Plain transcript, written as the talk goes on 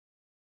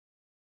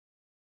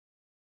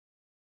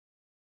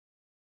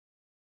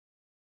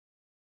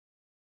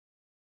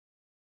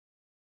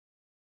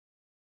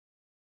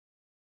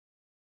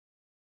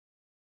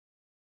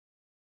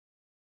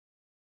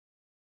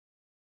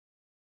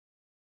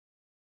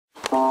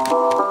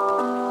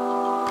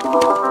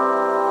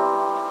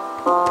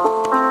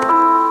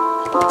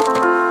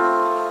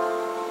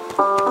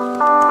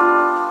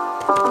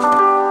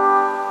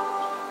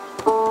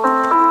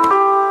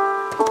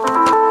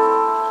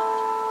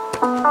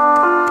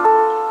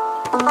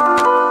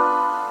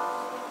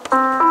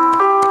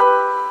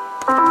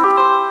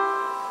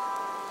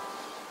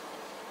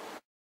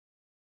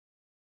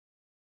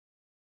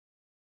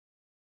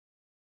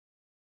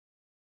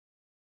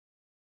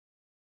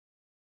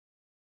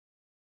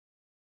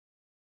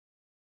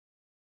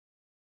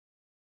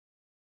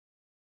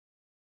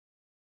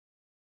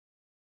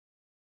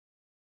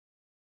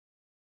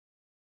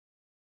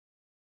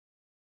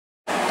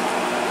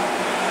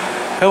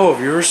Hello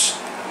viewers,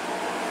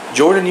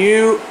 Jordan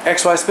U,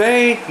 XY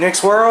Spade,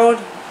 Nick's World,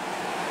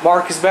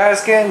 Marcus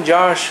Baskin,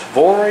 Josh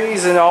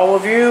Voorhees, and all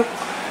of you.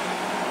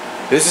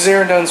 This is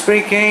Aaron Dunn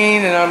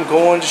speaking, and I'm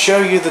going to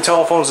show you the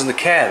telephones in the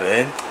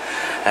cabin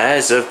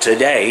as of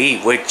today,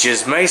 which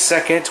is May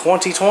 2nd,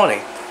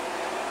 2020.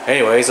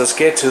 Anyways, let's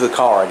get to the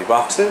call ID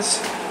boxes.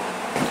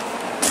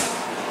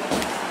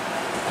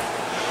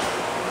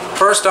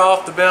 First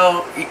off, the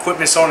Bell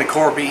Equipment Sony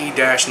Core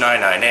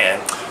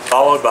BE-99N,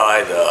 followed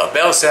by the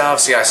BellSouth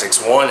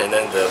CI61, and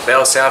then the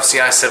BellSouth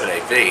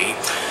CI78V,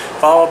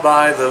 followed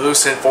by the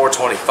Lucent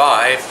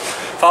 425,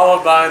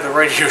 followed by the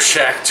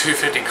RadioShack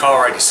 250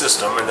 call ID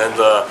system, and then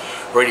the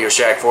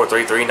RadioShack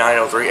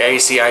 433903A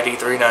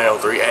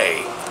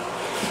CID3903A.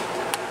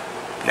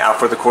 Now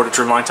for the quarter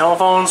trim line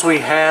telephones, we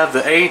have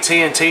the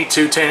AT&T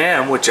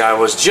 210M, which I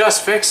was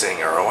just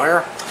fixing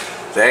earlier,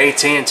 the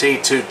AT&T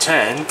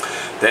 210,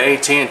 the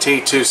AT&T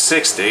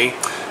 260,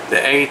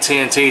 the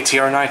AT&T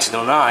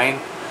TR1909,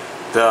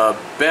 the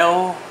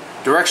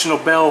Directional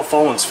Bell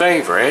Phone's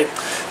Favorite,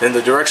 then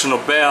the Directional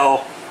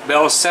Bell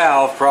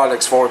BellSouth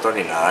Products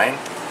 439,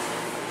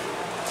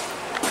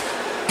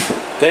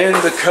 then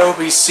the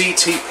Coby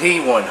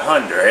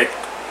CTP-100,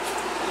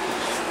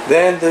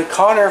 then the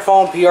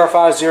Conairphone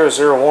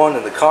PR5001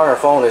 and the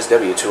Conairphone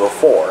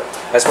SW-204,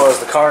 as well as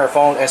the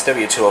Conairphone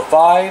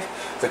SW-205,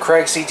 the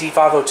Coby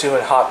CTP-100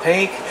 in hot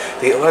pink,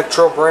 the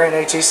Electro-Brand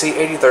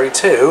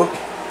HAC-8032,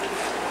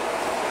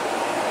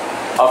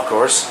 of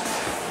course,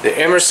 the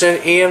Emerson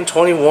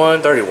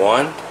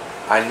EM2131.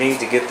 I need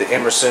to get the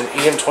Emerson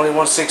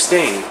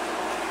EM2116,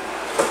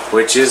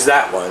 which is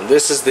that one.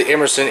 This is the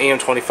Emerson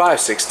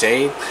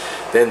EM2516,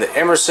 then the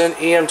Emerson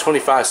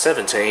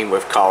EM2517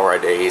 with caller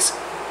IDs,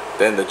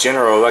 then the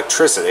General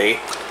Electricity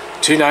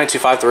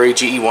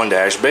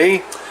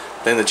 29253GE1-B,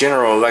 then the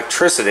General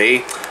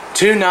Electricity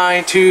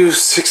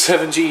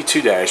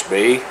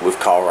 29267GE2-B with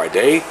caller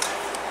ID,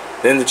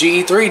 then the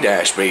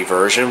GE3-B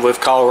version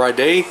with caller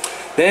ID,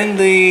 then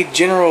the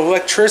General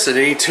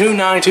Electricity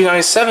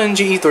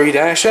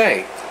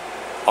 29297GE3-A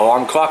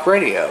alarm clock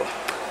radio,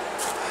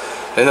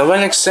 then the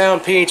Linux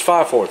Sound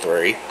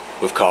PH543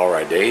 with caller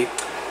ID,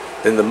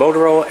 then the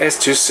Motorola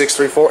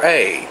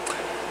S2634A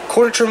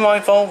quarter trim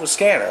line phone with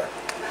scanner.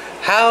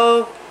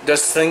 How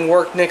does the thing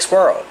work, Nick's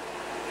World?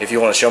 If you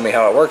want to show me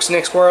how it works,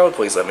 Nick's World,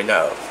 please let me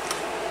know.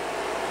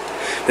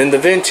 Then the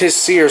vintage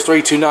Sears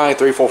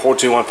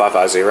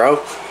 329-344-21550,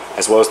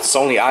 as well as the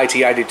Sony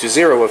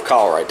ID20 with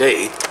caller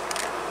ID,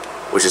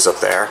 which is up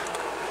there.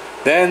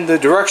 Then the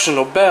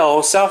Directional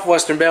Bell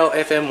Southwestern Bell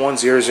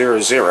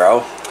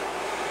FM1000,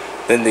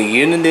 then the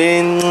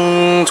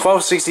Uniden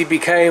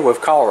 1260BK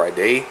with caller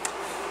ID,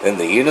 then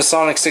the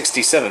Unisonic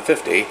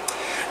 6750,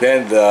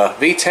 then the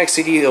VTech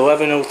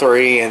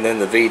CD1103, and then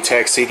the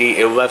VTech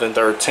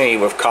CD1113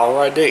 with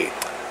caller ID.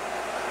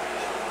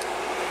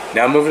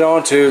 Now moving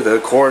on to the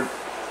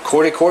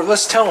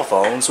cordless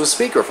telephones with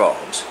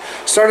speakerphones,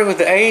 starting with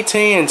the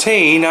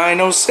AT&T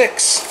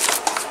 906.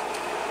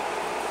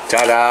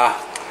 Ta-da!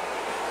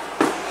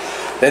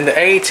 Then the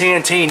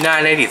AT&T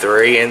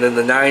 983 and then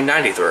the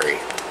 993,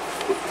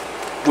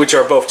 which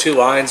are both two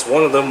lines,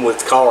 one of them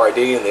with caller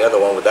ID and the other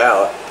one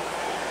without.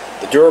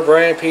 The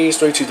Electro-Brand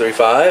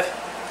HAC-8032,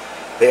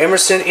 the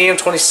Emerson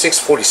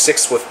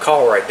EM2646 with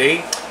caller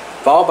ID,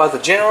 followed by the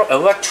General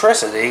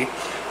Electricity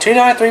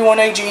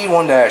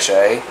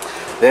 29318GE1-A.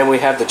 Then we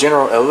have the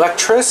General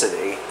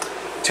Electricity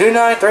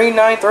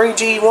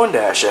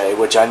 29393GE1-A,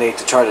 which I need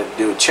to try to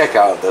do a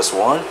checkout of this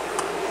one.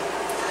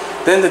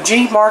 Then the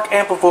G-Mark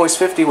AmpliVoice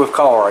 50 with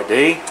caller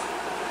ID.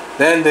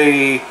 Then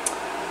the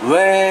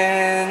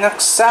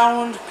Linux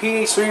Sound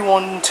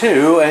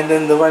PH312, and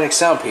then the Linux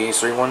Sound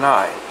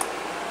PH319.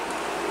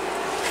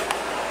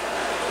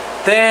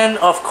 Then,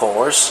 of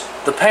course,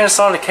 the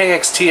Panasonic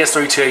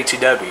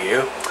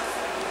KX-TS3282W,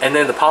 and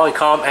then the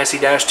Telecom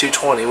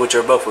SE-220, which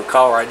are both with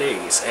caller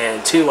IDs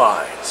and two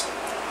lines.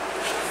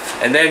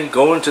 And then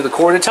going to the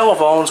corded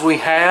telephones, we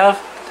have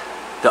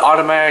the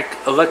automatic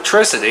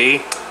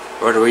electricity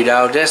rotary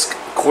dial disc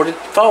corded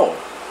phone.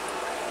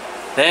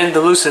 Then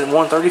the Lucent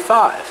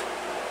 135.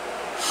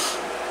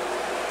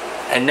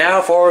 And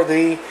now for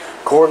the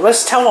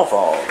cordless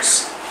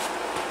telephones,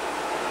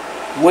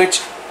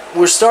 which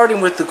we're starting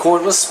with the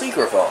cordless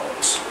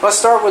speakerphones. Let's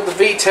start with the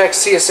VTech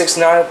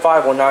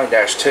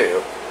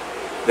CS69519-2,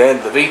 then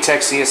the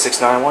VTech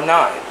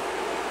CS6919,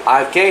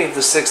 I gave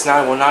the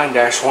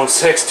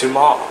 6919-16 to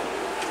Mom.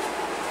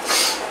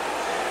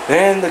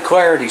 Then the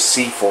Clarity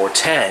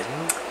C410.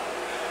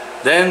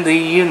 Then the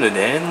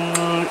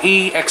Uniden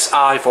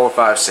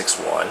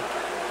EXI4561.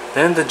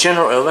 Then the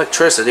General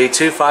Electricity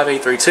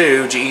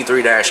 25832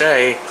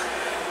 GE3-A.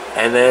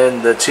 And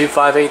then the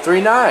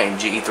 25839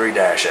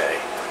 GE3-A.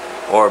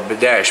 Or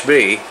dash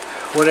B.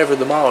 Whatever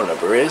the model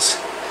number is.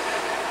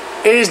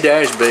 It is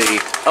dash B.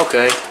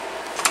 Okay.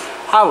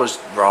 I was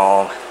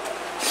wrong.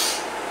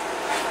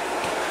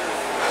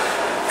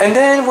 And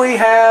then we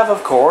have,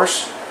 of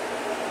course,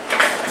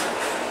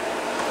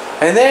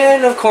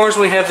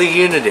 we have the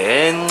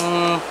Uniden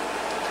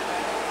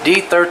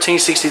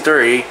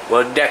D1363,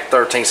 well, DEC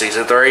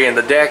 1363, and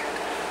the DEC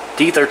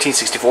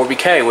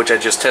D1364BK, which I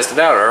just tested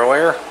out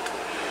earlier.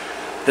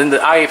 Then the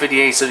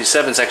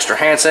IA5877's extra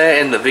handset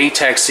and the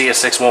VTech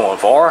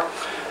CS6114,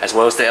 as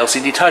well as the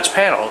LCD touch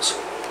panels.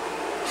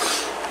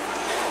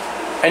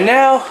 And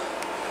now,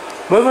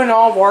 moving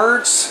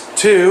onwards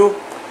to,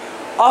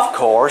 of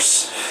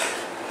course,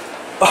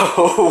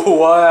 oh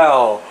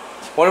wow,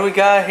 what do we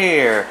got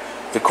here?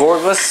 The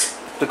cordless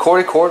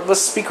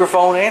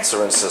speakerphone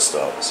answering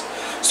systems.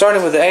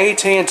 Starting with the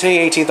AT&T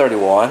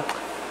 1831,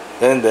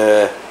 then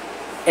the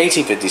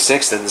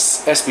 1856, then the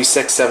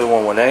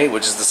SB67118,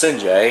 which is the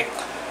Sinjay,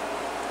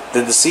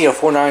 then the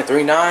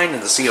CO4939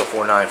 and the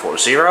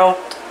CO4940.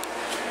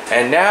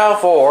 And now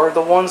for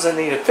the ones that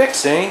needed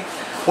fixing,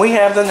 we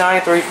have the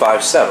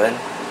 9357,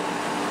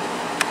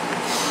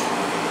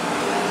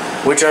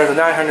 which are the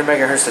 900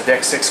 MHz to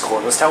DEC 6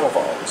 cordless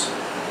telephones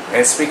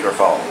and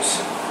speakerphones.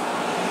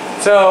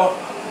 So,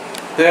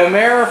 the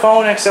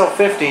Ameri-Phone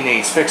XL50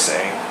 needs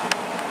fixing,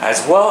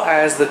 as well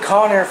as the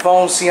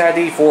Conairphone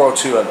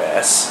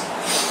CID402MS,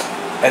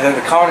 and then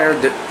the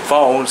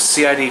Conairphone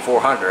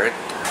CID400,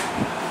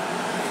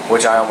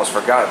 which I almost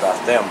forgot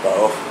about them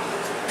both.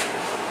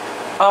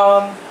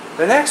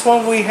 The next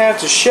one we have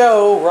to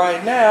show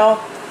right now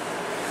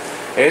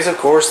is, of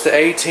course, the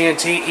AT&T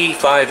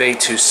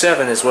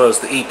E5827, as well as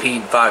the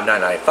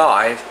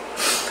EP5995,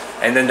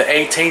 and then the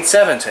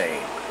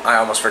 1817. I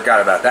almost forgot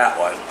about that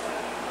one.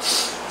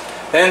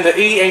 Then the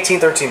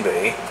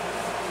E1813B,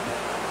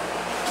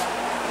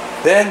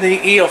 then the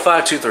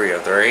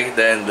E052303,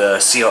 then the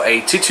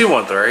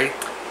CO82213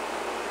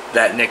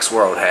 that Nick's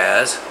World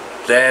has,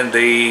 then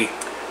the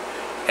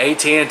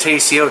AT&T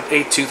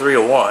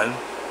CO82301,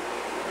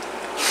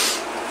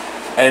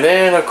 and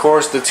then of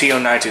course the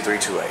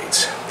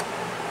TO92328,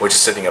 which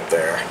is sitting up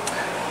there.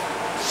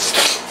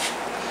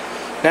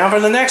 Now for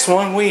the next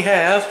one we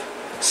have,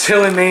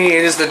 silly me,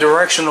 it is the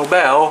Directional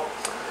Bell,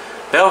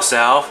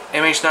 BellSouth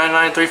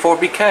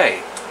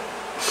MH9934BK.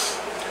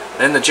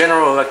 Then the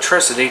General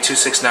Electricity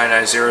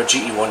 26990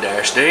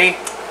 GE1-D.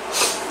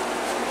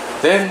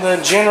 Then the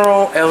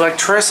General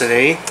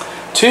Electricity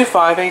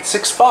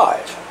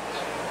 25865.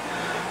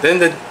 Then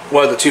the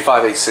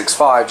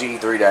 25865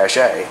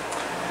 GE3-A.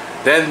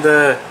 Then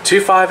the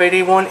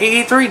 25881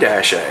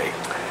 EE3-A.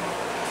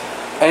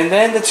 And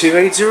then the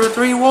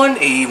 28031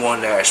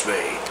 EE1-B.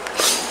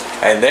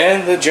 And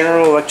then the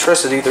General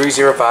Electricity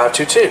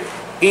 30522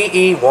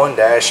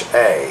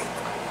 EE1-A,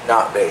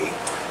 not B.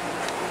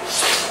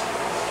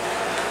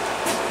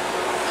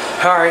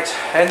 Alright,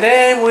 and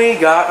then we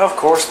got, of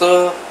course,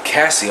 the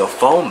Casio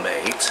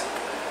PhoneMate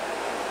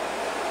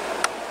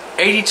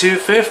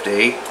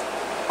 8250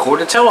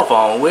 corded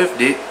telephone with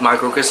the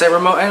microcassette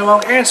remote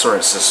analog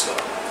answering system.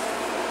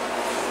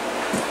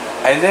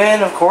 And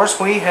then, of course,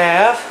 we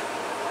have,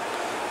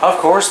 of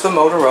course, the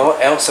Motorola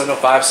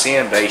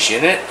L705CM base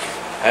unit,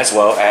 as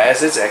well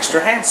as its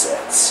extra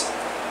handsets.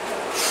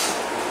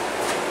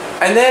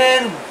 And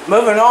then,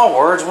 moving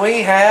onwards,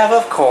 we have,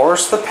 of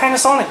course, the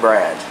Panasonic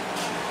brand.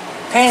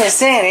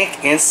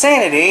 Panasonic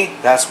Insanity,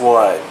 that's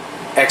what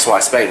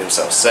XY Spade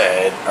himself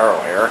said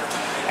earlier.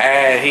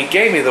 And he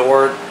gave me the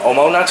word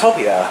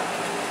Omonotopia.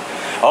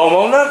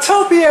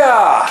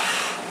 Omonotopia!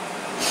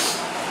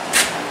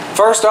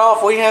 First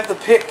off, we have the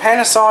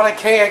Panasonic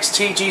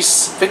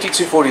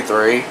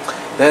KXT-G5243,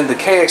 then the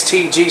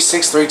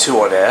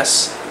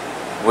KXT-G6321S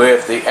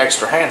with the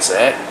extra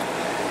handset,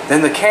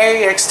 then the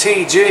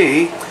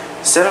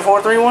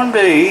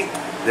KXT-G7431B,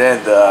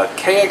 then the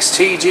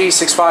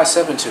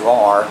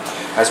KXT-G6572R,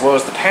 as well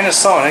as the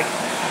Panasonic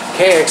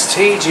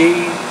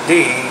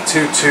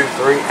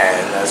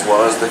KXT-G-D223N, as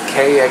well as the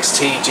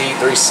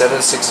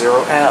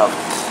KXT-G3760M.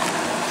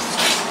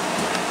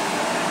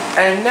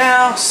 And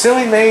now,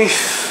 silly me,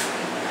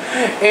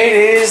 it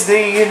is the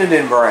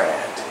Uniden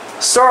brand.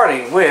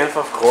 Starting with,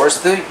 of course,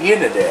 the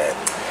Uniden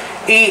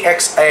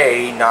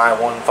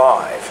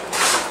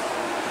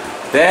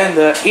EXA915. Then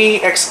the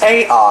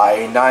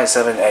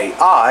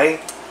EXAI978i.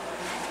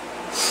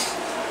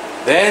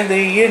 Then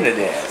the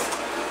Uniden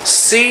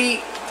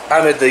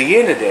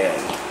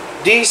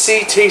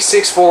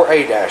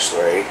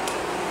DCT64A-3.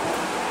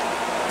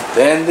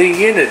 Then the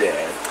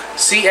Uniden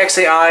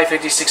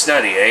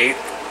CXAI5698.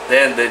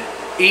 Then the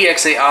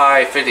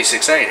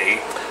EXAI5680.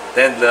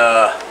 Then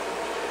the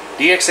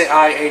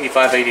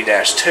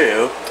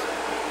DXAI8580-2.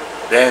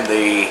 Then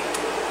the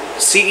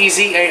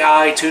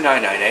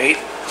CEZ-AI-2998,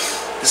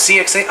 the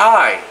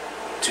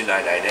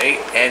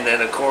CXAI-2998, and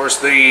then of course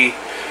the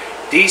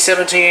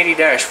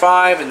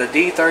D1780-5 and the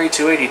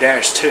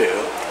D3280-2.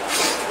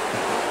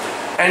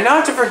 And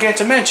not to forget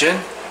to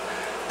mention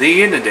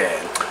the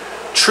Inadan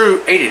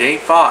True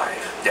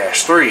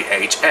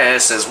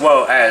 8885-3HS, as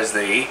well as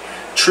the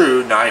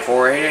True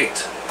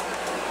 9488.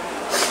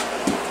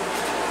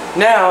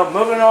 Now,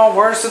 moving on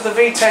words to the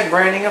VTech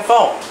branding of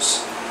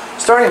phones.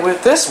 Starting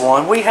with this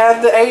one, we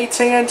have the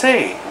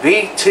AT&T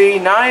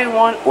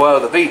VT91, well,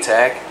 the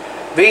VTech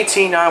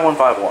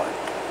VT9151,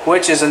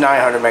 which is a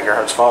 900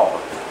 megahertz phone.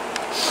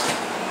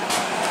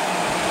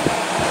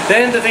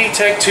 Then the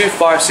VTech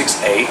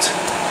 2568,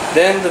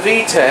 then the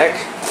VTech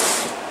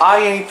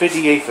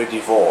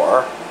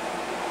IA5854,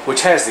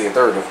 which has the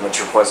third of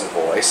mature pleasant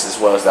voice, as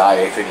well as the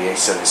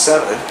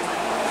IA5877.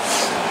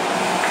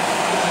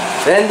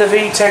 Then the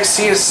VTech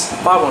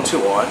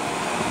CS5121.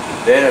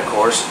 Then, of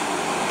course,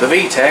 the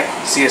VTech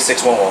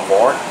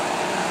CS6114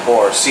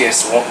 or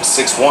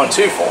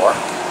CS6124.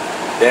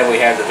 Then we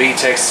have the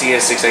VTech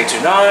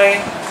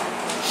CS6829.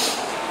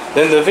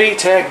 Then the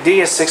VTech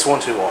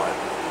DS6121.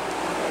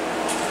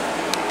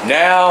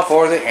 Now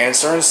for the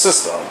answering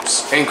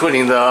systems,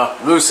 including the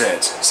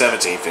Lucent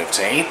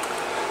 1715,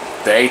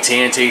 the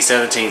AT&T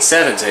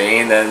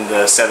 1717, then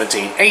the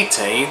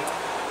 1718,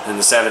 then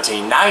the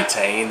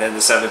 1719, then the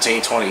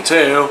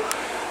 1722,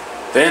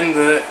 then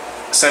the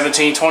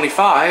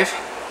 1725,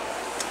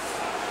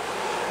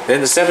 then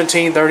the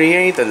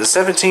 1738, then the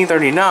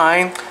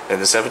 1739, then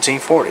the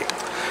 1740,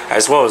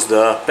 as well as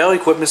the Bell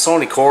Equipment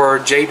Sony Core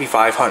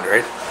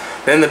JB500,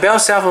 then the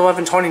BellSouth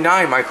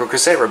 1129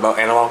 microcassette remote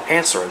analog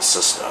answering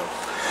system,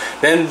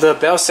 then the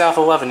BellSouth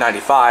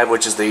 1195,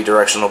 which is the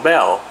Directional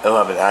Bell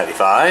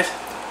 1195.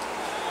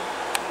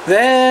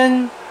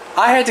 Then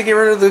I had to get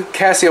rid of the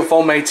Casio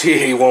PhoneMate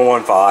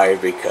TA115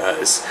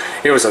 because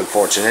it was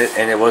unfortunate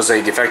and it was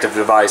a defective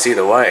device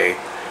either way.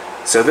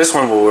 So this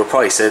one will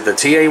replace it. The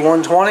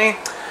TA120.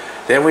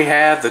 Then we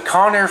have the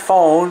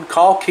Conairphone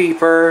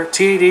Callkeeper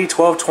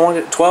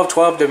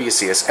TAD1212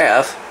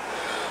 WCSF,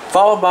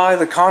 followed by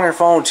the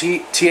Conairphone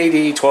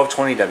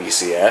TAD1220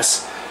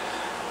 WCS.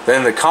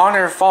 Then the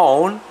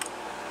Conairphone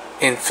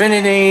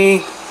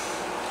Infinity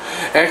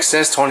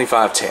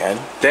XS2510.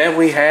 Then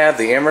we have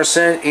the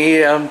Emerson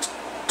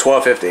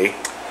EM1250.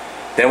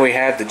 Then we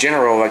have the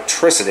General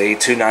Electricity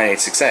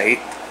 29868.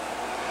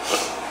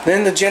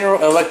 Then the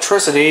General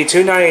Electricity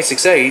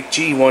 29868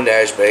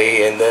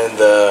 G1-B, and then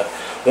the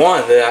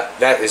one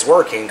that is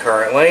working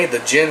currently, the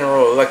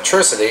General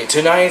Electricity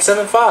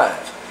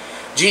 29875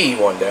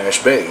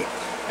 G1-B,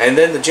 and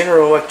then the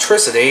General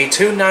Electricity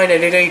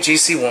 29888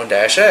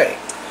 GC1-A,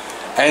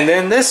 and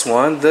then this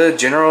one, the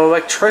General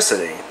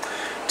Electricity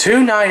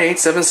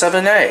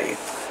 29877A.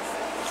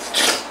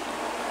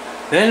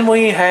 Then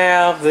we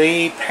have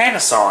the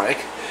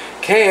Panasonic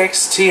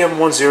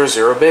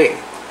KXTM100B.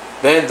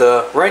 Then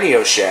the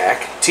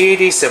RadioShack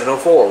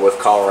TAD704 with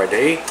caller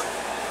ID.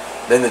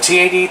 Then the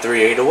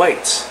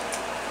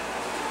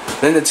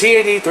TAD3808. Then the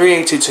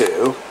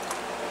TAD3822.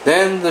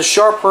 Then the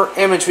Sharper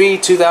Image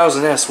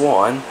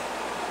V2000S1.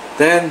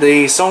 Then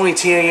the Sony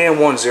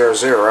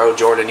TAN100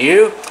 Jordan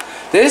U.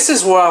 This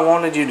is what I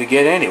wanted you to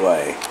get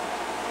anyway.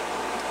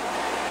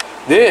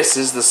 This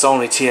is the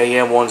Sony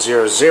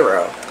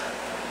TAN100.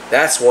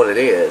 That's what it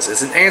is.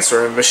 It's an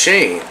answering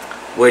machine,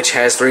 which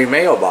has 3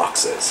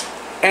 mailboxes.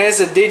 And it's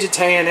a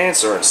Digitan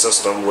answering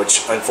system,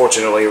 which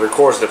unfortunately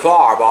records the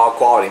fireball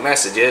quality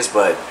messages,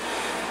 but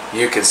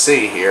you can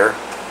see here.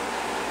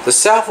 The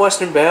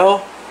Southwestern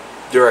Bell,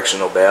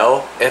 Directional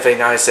Bell,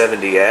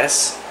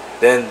 FA970S.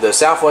 Then the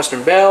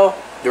Southwestern Bell,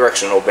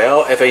 Directional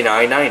Bell,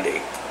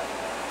 FA990.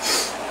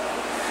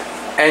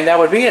 And that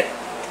would be it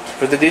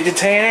for the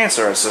Digitan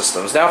answering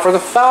systems. Now for the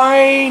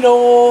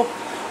final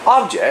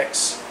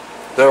objects,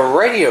 the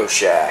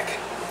RadioShack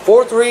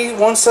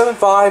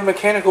 43175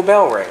 mechanical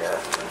bell ringer,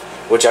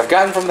 which I've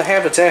gotten from the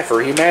Habitat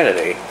for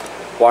Humanity.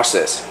 Watch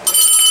this.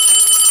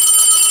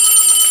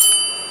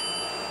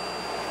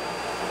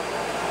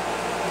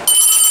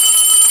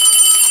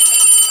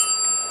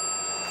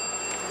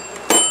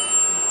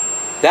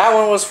 That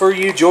one was for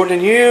you,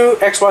 Jordan U,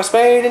 XY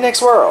Spade, and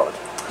X World.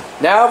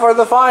 Now for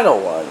the final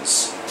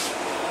ones.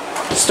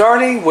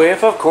 Starting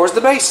with, of course,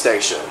 the base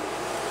station,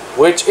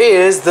 which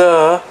is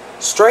the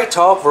Straight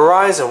Talk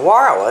Verizon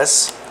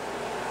Wireless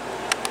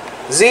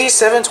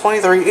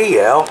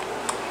Z723EL.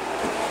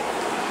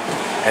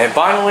 And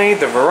finally,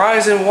 the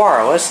Verizon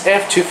Wireless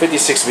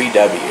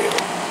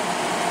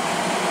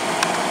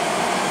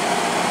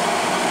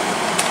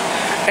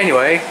F256VW.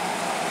 Anyway,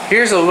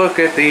 here's a look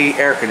at the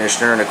air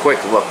conditioner and a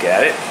quick look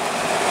at it.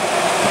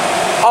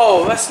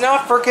 Oh, let's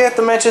not forget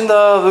to mention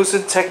the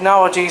Lucent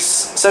Technologies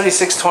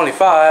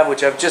 7625,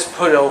 which I've just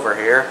put over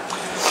here.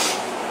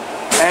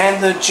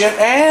 And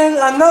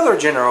another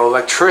General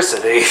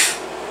Electricity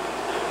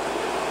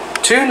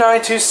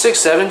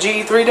 29267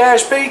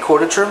 GE3-B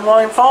quarter trim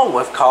line phone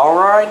with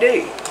caller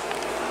ID.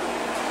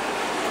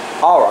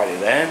 Alrighty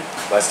then,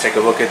 let's take a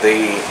look at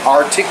the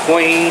Arctic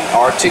Queen,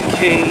 Arctic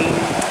King,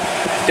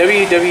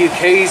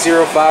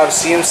 WWK05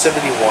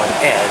 CM71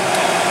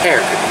 and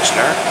air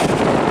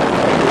conditioner.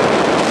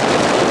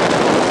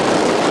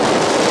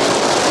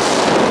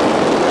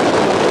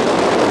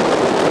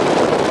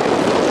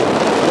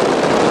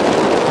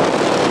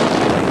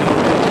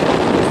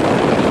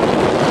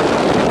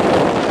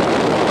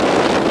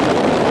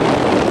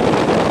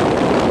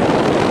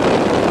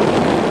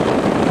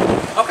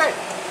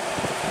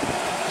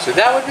 So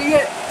that would be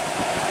it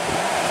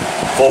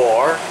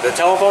for the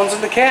telephones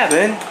in the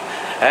cabin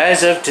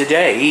as of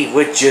today,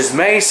 which is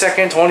May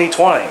 2nd,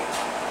 2020.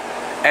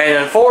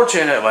 And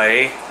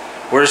unfortunately,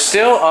 we're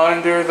still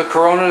under the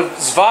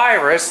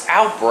coronavirus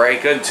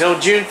outbreak until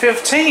June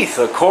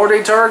 15th,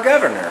 according to our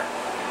governor.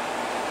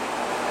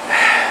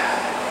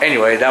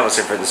 Anyway, that was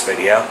it for this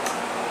video.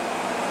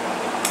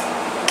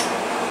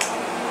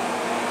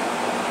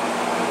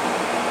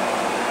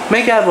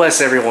 May God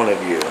bless every one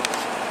of you.